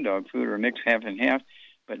or canned dog food or mixed half and half,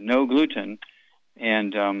 but no gluten.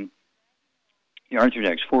 And the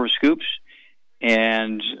Arthrodex, 4 scoops.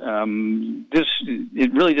 And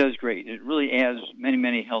it really does great. It really adds many,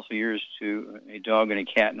 many healthy years to a dog and a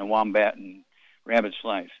cat and a wombat and rabbit's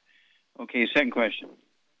life. Okay, second question.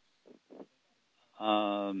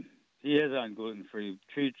 He is on gluten-free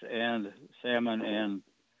treats and salmon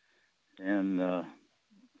and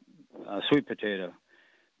sweet potato.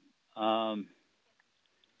 I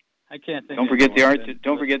can't think. Don't forget the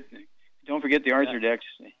Arthrodex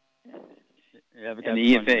and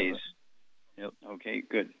the EFAs. Yep. Okay,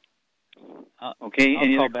 good. Okay,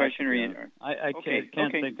 any other question? I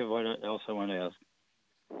can't think of what else I want to ask.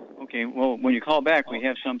 Okay, well, when you call back, we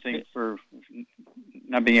have something for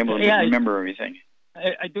not being able to remember everything.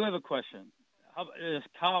 I do have a question. How about this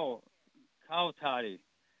cow toddy?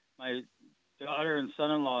 My daughter and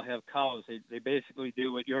son-in-law have cows. They basically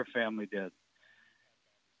do what your family did.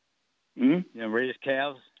 Mm-hmm. Raise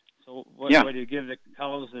calves. So what do you give the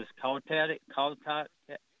cows? This cow toddy?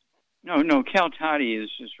 No, cow toddy is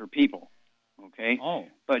for people. Okay. Oh.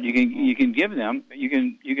 But you can give them. You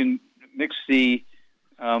can mix the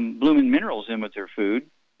blooming minerals in with their food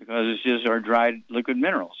because it's just our dried liquid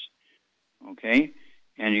minerals. Okay.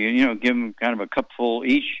 And you give them kind of a cupful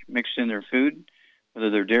each mixed in their food, whether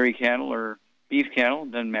they're dairy cattle or beef cattle,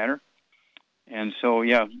 doesn't matter. And so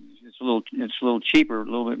it's a little cheaper, a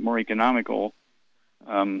little bit more economical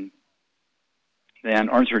than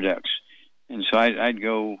Arthrodex. And so I'd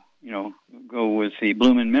go with the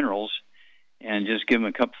blooming minerals and just give them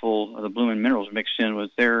a cupful of the blooming minerals mixed in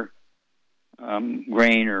with their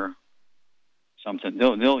grain or something.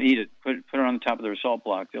 They'll eat it. Put it on the top of their salt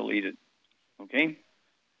block. They'll eat it. Okay.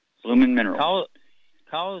 Blooming minerals.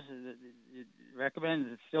 Cows recommend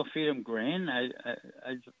to still feed them grain.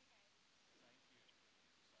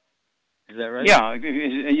 Is that right? Yeah. Is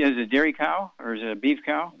it a dairy cow or is it a beef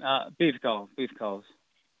cow? Beef cows.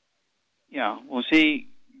 Yeah. Well, see,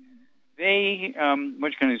 they.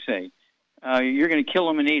 What can I say? You're going to kill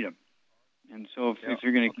them and eat them, and so if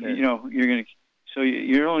you're going to, so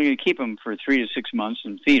you're only going to keep them for 3 to 6 months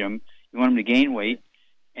and feed them. You want them to gain weight,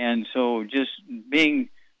 and so just being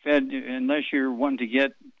fed, unless you're wanting to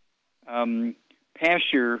get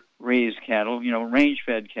pasture-raised cattle,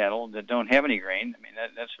 range-fed cattle that don't have any grain. I mean,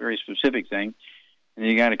 that's a very specific thing, and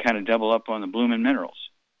you got to kind of double up on the blooming minerals.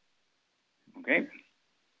 Okay.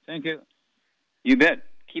 Thank you. You bet.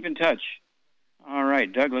 Keep in touch. All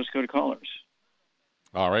right, Doug, let's go to callers.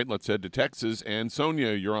 All right, let's head to Texas. And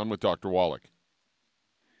Sonia, you're on with Dr. Wallach.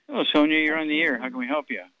 Hello, Sonia, you're on the air. How can we help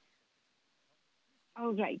you?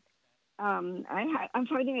 All right. I'm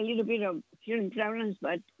finding a little bit of hearing problems,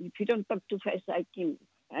 but if you don't talk too fast, I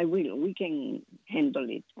will. We can handle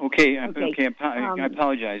it. Okay. I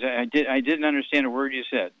apologize. I didn't understand a word you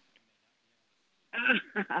said.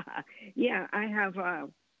 Yeah, I have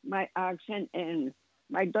my accent, and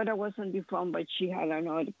my daughter was on the phone, but she had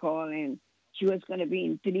another call, and she was going to be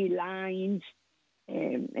in 3 lines,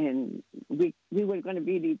 and we were going to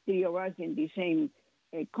be the 3 of us in the same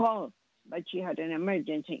call, but she had an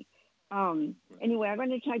emergency. Anyway, I'm going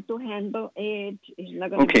to try to handle it. It's not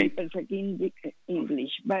going to be perfect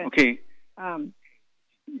English, but okay.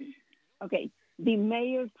 The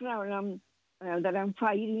major problem that I'm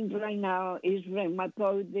fighting right now is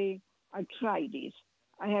rheumatoid arthritis.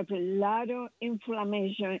 I have a lot of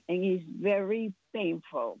inflammation and it's very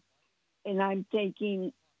painful. And I'm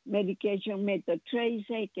taking medication,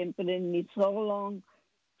 methotrexate and prednisolone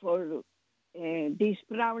for this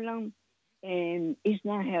problem, and it's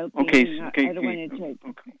not helping. Okay, I don't want to take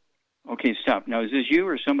it. Okay, stop. Now, is this you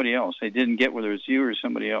or somebody else? I didn't get whether it's you or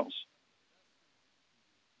somebody else.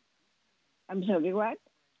 I'm sorry, what?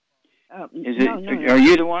 Is it? No. Are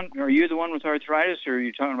you the one? Are you the one with arthritis, or are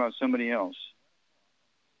you talking about somebody else?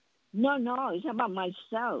 No, it's about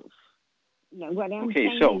myself. What I'm okay,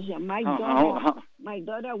 saying so is that my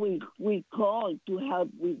daughter will call to help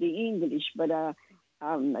with the English, but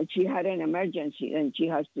she had an emergency and she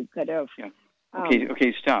has to cut off. Yeah.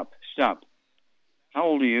 Okay, stop. How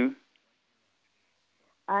old are you?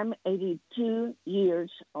 I'm 82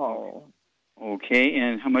 years old. Okay,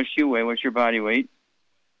 and how much do you weigh? What's your body weight?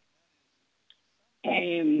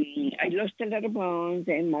 I lost a lot of pounds,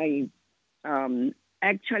 and my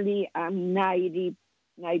actually I'm 92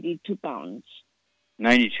 pounds.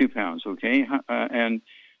 92 pounds, okay. And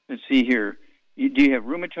let's see here. Do you have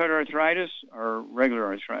rheumatoid arthritis or regular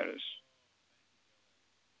arthritis?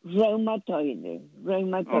 Rheumatoid.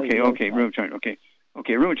 Okay, rheumatoid.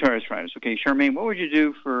 Okay, rheumatoid arthritis. Okay, Charmaine, what would you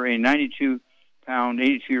do for a 92-pound,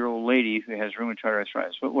 82-year-old lady who has rheumatoid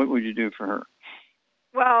arthritis? What would you do for her?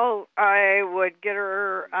 Well, I would get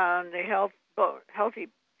her on the healthy.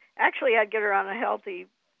 Actually, I'd get her on a healthy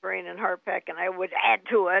brain and heart pack, and I would add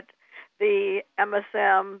to it the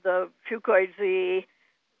MSM, the Fucoid Z,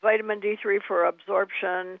 vitamin D3 for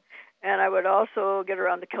absorption, and I would also get her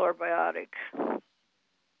on the Killer Biotics.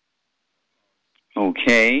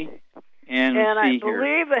 Okay. And I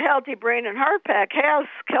believe the Healthy Brain and Heart Pack has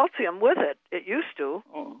calcium with it. It used to.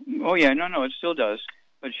 Oh yeah, no, it still does.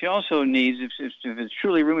 But she also needs, if it's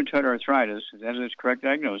truly rheumatoid arthritis, if that is correct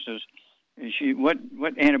diagnosis, what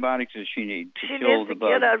antibiotics does she need to kill the bug?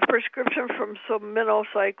 She needs to get a prescription from some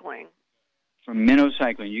minocycline. From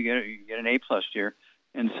minocycline, you get an A+, dear.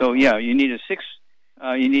 And so you need a 6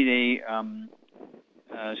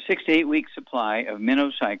 to 8 week supply of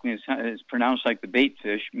minocycline. It's pronounced like the bait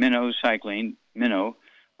fish, minocycline, minnow.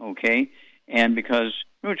 Okay, and because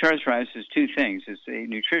rheumatoid arthritis is two things. It's a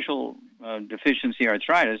nutritional deficiency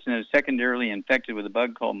arthritis, and it's secondarily infected with a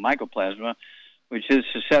bug called mycoplasma, which is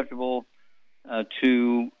susceptible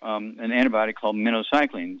to an antibiotic called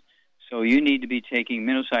minocycline. So you need to be taking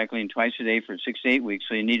minocycline twice a day for 6 to 8 weeks.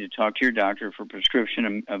 So you need to talk to your doctor for a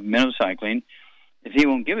prescription of minocycline. If he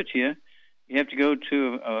won't give it to you, you have to go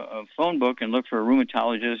to a phone book and look for a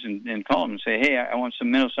rheumatologist and call him and say, hey, I want some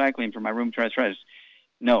minocycline for my rheumatoid arthritis.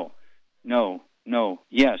 No.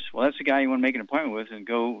 Yes. Well, that's the guy you want to make an appointment with and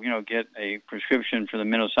go, get a prescription for the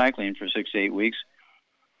minocycline for 6 to 8 weeks.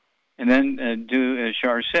 And then do, as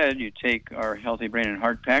Char said, you take our Healthy Brain and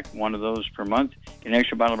Heart Pack, one of those per month, get an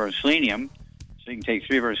extra bottle of our selenium, so you can take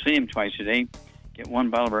 3 of our selenium twice a day, get 1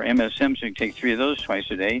 bottle of our MSM, so you can take 3 of those twice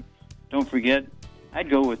a day. Don't forget, I'd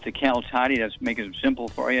go with the Cal Toddy. That's making it simple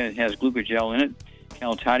for you. It has glucogel in it.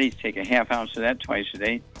 Cal Toddy, take a half ounce of that twice a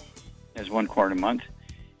day. That's 1 quart a month.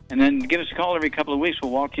 And then give us a call every couple of weeks.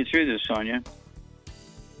 We'll walk you through this, Sonia.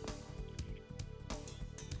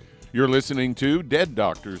 You're listening to Dead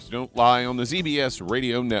Doctors Don't Lie on the ZBS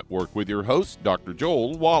Radio Network with your host, Dr.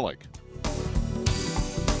 Joel Wallach.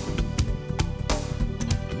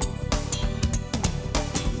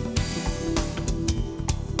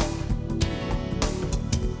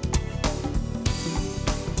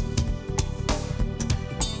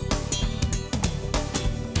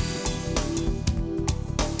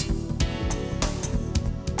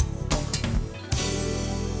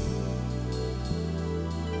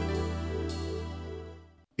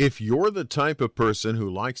 If you're the type of person who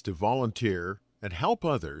likes to volunteer and help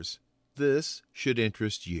others, this should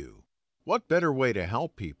interest you. What better way to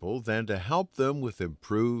help people than to help them with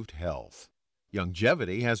improved health?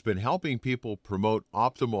 Youngevity has been helping people promote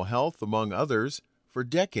optimal health, among others, for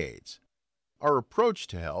decades. Our approach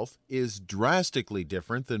to health is drastically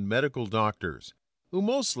different than medical doctors, who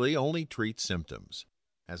mostly only treat symptoms.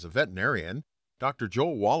 As a veterinarian, Dr.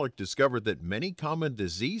 Joel Wallach discovered that many common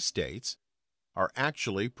disease states are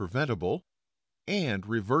actually preventable and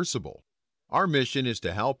reversible. Our mission is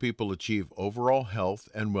to help people achieve overall health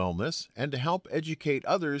and wellness and to help educate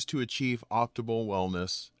others to achieve optimal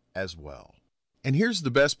wellness as well. And here's the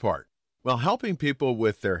best part. While helping people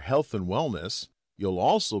with their health and wellness, you'll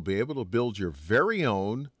also be able to build your very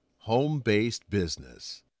own home-based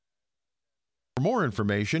business. For more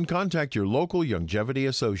information, contact your local Youngevity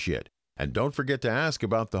associate. And don't forget to ask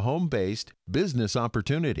about the home-based business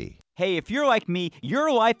opportunity. Hey, if you're like me,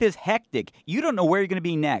 your life is hectic. You don't know where you're going to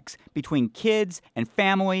be next. Between kids and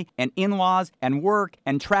family and in-laws and work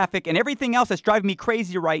and traffic and everything else that's driving me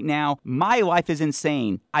crazy right now, my life is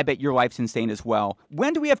insane. I bet your life's insane as well.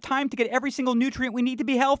 When do we have time to get every single nutrient we need to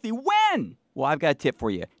be healthy? When? Well, I've got a tip for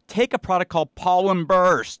you. Take a product called Pollen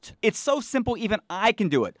Burst. It's so simple, even I can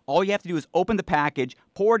do it. All you have to do is open the package,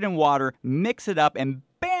 pour it in water, mix it up, and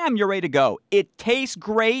bam, you're ready to go. It tastes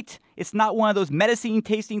great. It's not one of those medicine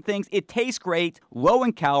tasting things. It tastes great, low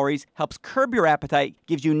in calories, helps curb your appetite,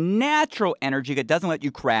 gives you natural energy that doesn't let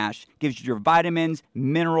you crash, gives you your vitamins,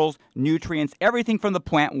 minerals, nutrients, everything from the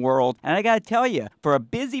plant world. And I got to tell you, for a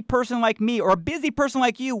busy person like me or a busy person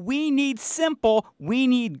like you, we need simple, we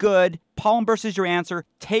need good. Pollen Burst is your answer.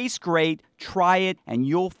 Tastes great. Try it, and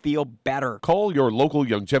you'll feel better. Call your local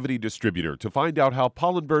Youngevity distributor to find out how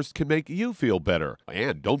Pollen Burst can make you feel better.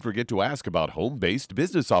 And don't forget to ask about home-based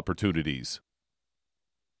business opportunities.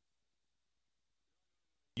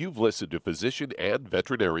 You've listened to physician and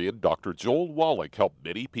veterinarian Dr. Joel Wallach help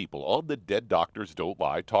many people on the Dead Doctors Don't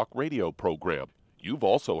Lie talk radio program. You've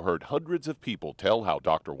also heard hundreds of people tell how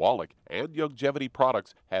Dr. Wallach and Youngevity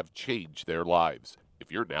products have changed their lives.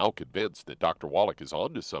 If you're now convinced that Dr. Wallach is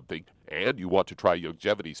onto something and you want to try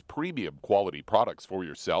Youngevity's premium quality products for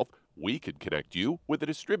yourself, we can connect you with a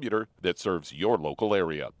distributor that serves your local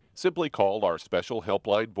area. Simply call our special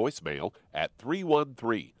helpline voicemail at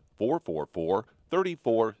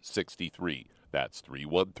 313-444-3463. That's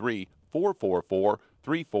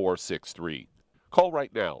 313-444-3463. Call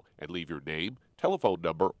right now and leave your name, telephone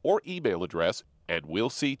number, or email address, and we'll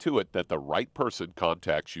see to it that the right person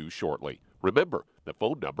contacts you shortly. Remember, the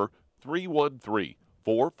phone number,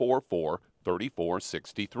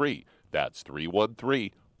 313-444-3463. That's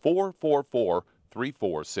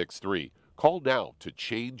 313-444-3463. Call now to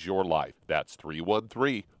change your life. That's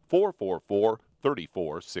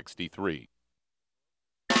 313-444-3463.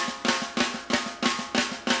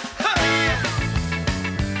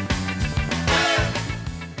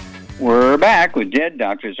 We're back with Dead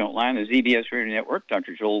Doctors Don't Lie on the ZBS Radio Network.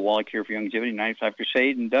 Dr. Joel Wallach here for Youngevity 95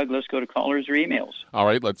 Crusade. And Doug, let's go to callers or emails. All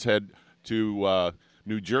right, let's head to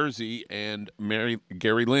New Jersey. And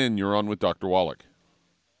Gary Lynn, you're on with Dr. Wallach.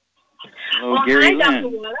 Hello, Gary Lynn. Dr.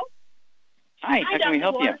 Wallach. Hi, how can we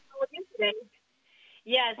help you? How are you today?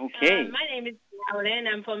 Yes, okay. My name is Gary Lynn.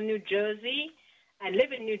 I'm from New Jersey. I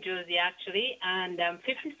live in New Jersey, actually, and I'm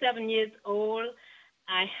 57 years old.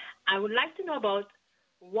 I would like to know about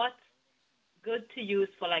what's good to use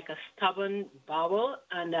for like a stubborn bowel,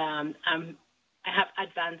 and I have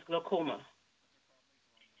advanced glaucoma.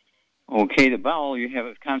 Okay, the bowel, you have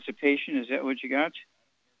a constipation. Is that what you got?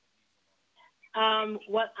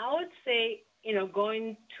 Well, I would say,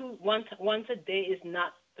 going to once a day is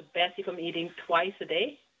not the best if I'm eating twice a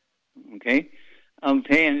day. Okay.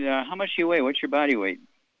 Okay, and how much do you weigh? What's your body weight?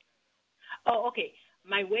 Oh, okay.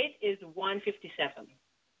 My weight is 157.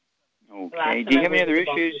 Okay. Do you have any other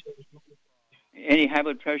issues? Any high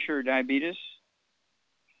blood pressure or diabetes?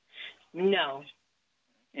 No.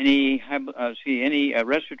 Any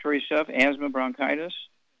respiratory stuff? Asthma, bronchitis?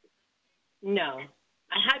 No.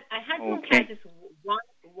 I had bronchitis like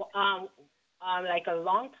a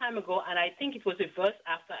long time ago, and I think it was reversed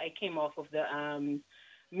after I came off of the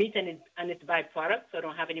meat and its byproducts, so I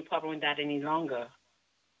don't have any problem with that any longer.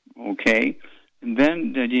 Okay. And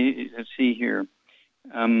then, let's see here.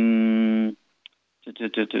 Do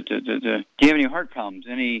you have any heart problems?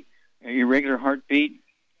 Any irregular heartbeat?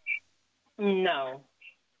 No.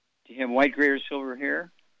 Do you have white, gray, or silver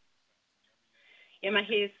hair? Yeah, my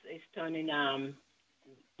hair is turning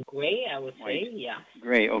gray, I would say, yeah.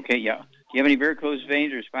 Gray, okay, yeah. Do you have any varicose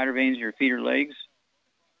veins or spider veins in your feet or legs?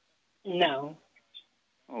 No.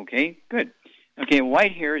 Okay, good. Okay,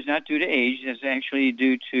 white hair is not due to age. It's actually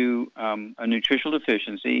due to a nutritional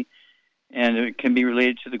deficiency, and it can be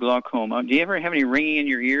related to the glaucoma. Do you ever have any ringing in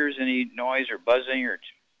your ears, any noise or buzzing or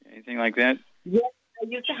anything like that? Yes, I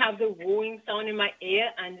used to have the wooing sound in my ear,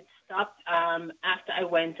 and it stopped after I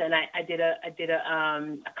went and I did a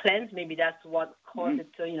cleanse. Maybe that's what caused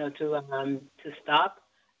it to stop.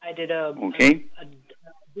 I did a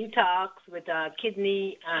detox with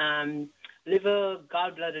kidney, liver,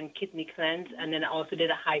 gallbladder, and kidney cleanse, and then I also did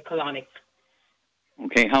a high colonic.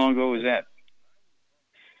 Okay, how long ago was that?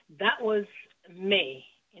 That was May,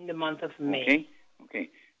 in the month of May. Okay.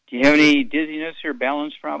 Do you have any dizziness or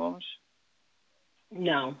balance problems?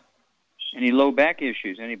 No. Any low back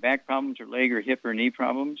issues? Any back problems or leg or hip or knee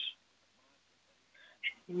problems?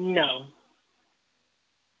 No.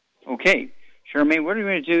 Okay. Charmaine, what are we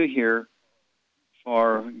going to do here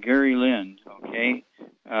for Gary Lynn, okay?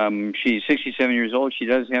 She's 67 years old. She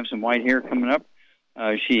does have some white hair coming up.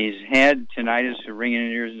 She's had tinnitus or ringing in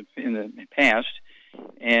the ears in the past,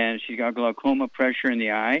 and she's got glaucoma, pressure in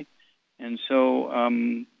the eye, and so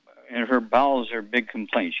and her bowels are a big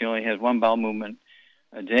complaint. She only has one bowel movement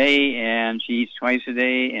a day, and she eats twice a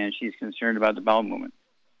day, and she's concerned about the bowel movement.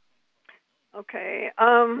 Okay.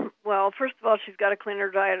 Well, first of all, she's got to clean her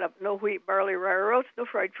diet up. No wheat, barley, rye, oats, no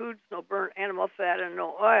fried foods, no burnt animal fat, and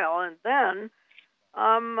no oil. And then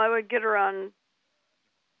I would get her on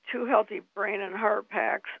 2 healthy brain and heart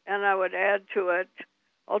packs, and I would add to it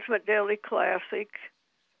Ultimate Daily Classic,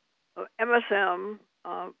 MSM,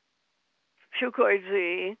 Fucoid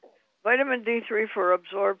Z, vitamin D3 for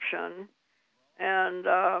absorption, and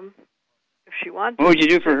if she wants... What would you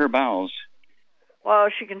do for her bowels? Well,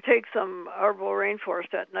 she can take some Herbal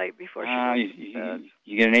Rainforest at night before she goes to bed.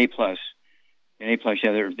 You get an A+. An A+,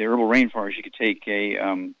 yeah, the Herbal Rainforest, you could take a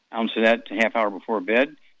ounce of that a half hour before bed.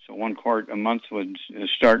 So 1 quart a month would good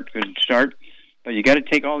start. But you got to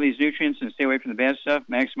take all these nutrients and stay away from the bad stuff,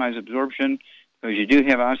 maximize absorption, because you do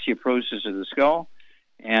have osteoporosis of the skull.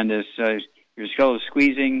 And as your skull is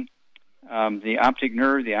squeezing the optic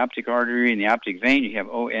nerve, the optic artery, and the optic vein, you have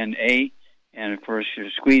ONA. And, of course, you're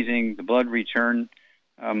squeezing the blood return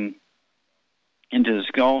into the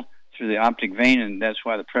skull through the optic vein, and that's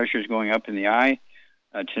why the pressure is going up in the eye.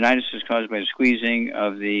 Tinnitus is caused by the squeezing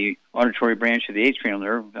of the auditory branch of the atrial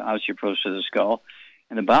nerve, the osteoporosis of the skull.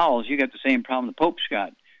 And the bowels, you got the same problem the Pope's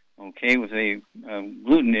got, okay, with a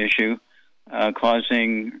gluten issue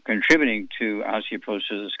contributing to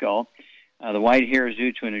osteoporosis of the skull. The white hair is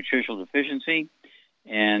due to a nutritional deficiency,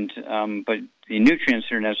 and but the nutrients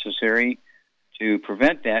that are necessary to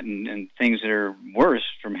prevent that and things that are worse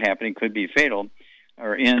from happening, could be fatal,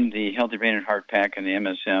 are in the Healthy Brain and Heart Pack and the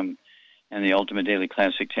MSM and the Ultimate Daily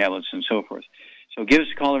Classic tablets and so forth. So give us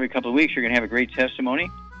a call every couple of weeks. You're going to have a great testimony,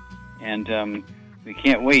 and we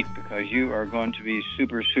can't wait because you are going to be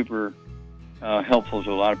super, super helpful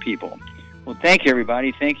to a lot of people. Well, thank you,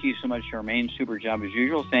 everybody. Thank you so much, Charmaine. Super job as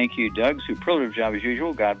usual. Thank you, Doug. Superlative job as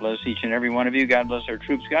usual. God bless each and every one of you. God bless our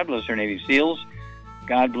troops. God bless our Navy SEALs.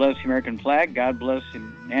 God bless the American flag. God bless the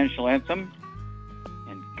national anthem.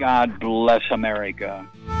 And God bless America.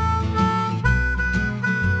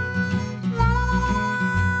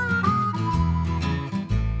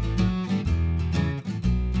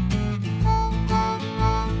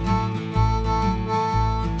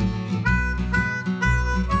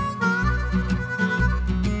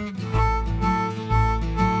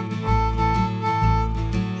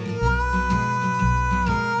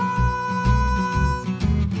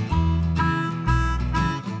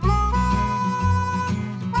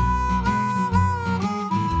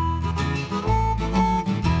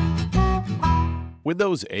 When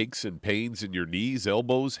those aches and pains in your knees,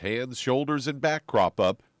 elbows, hands, shoulders, and back crop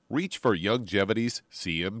up, reach for Youngevity's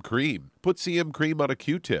CM Cream. Put CM Cream on a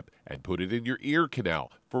Q-tip and put it in your ear canal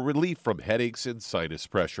for relief from headaches and sinus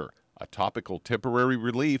pressure. A topical temporary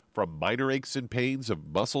relief from minor aches and pains of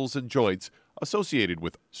muscles and joints associated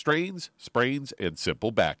with strains, sprains, and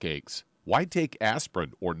simple backaches. Why take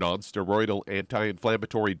aspirin or non-steroidal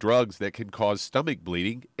anti-inflammatory drugs that can cause stomach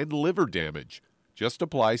bleeding and liver damage? Just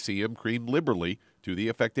apply CM Cream liberally to the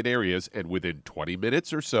affected areas, and within 20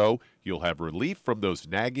 minutes or so, you'll have relief from those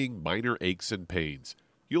nagging minor aches and pains.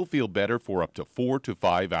 You'll feel better for up to 4 to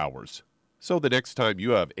 5 hours. So the next time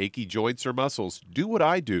you have achy joints or muscles, do what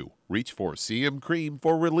I do. Reach for CM Cream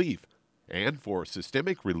for relief. And for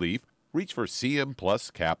systemic relief, reach for CM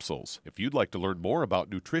Plus capsules. If you'd like to learn more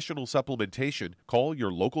about nutritional supplementation, call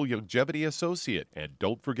your local Youngevity associate, and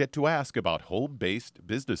don't forget to ask about home-based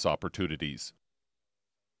business opportunities.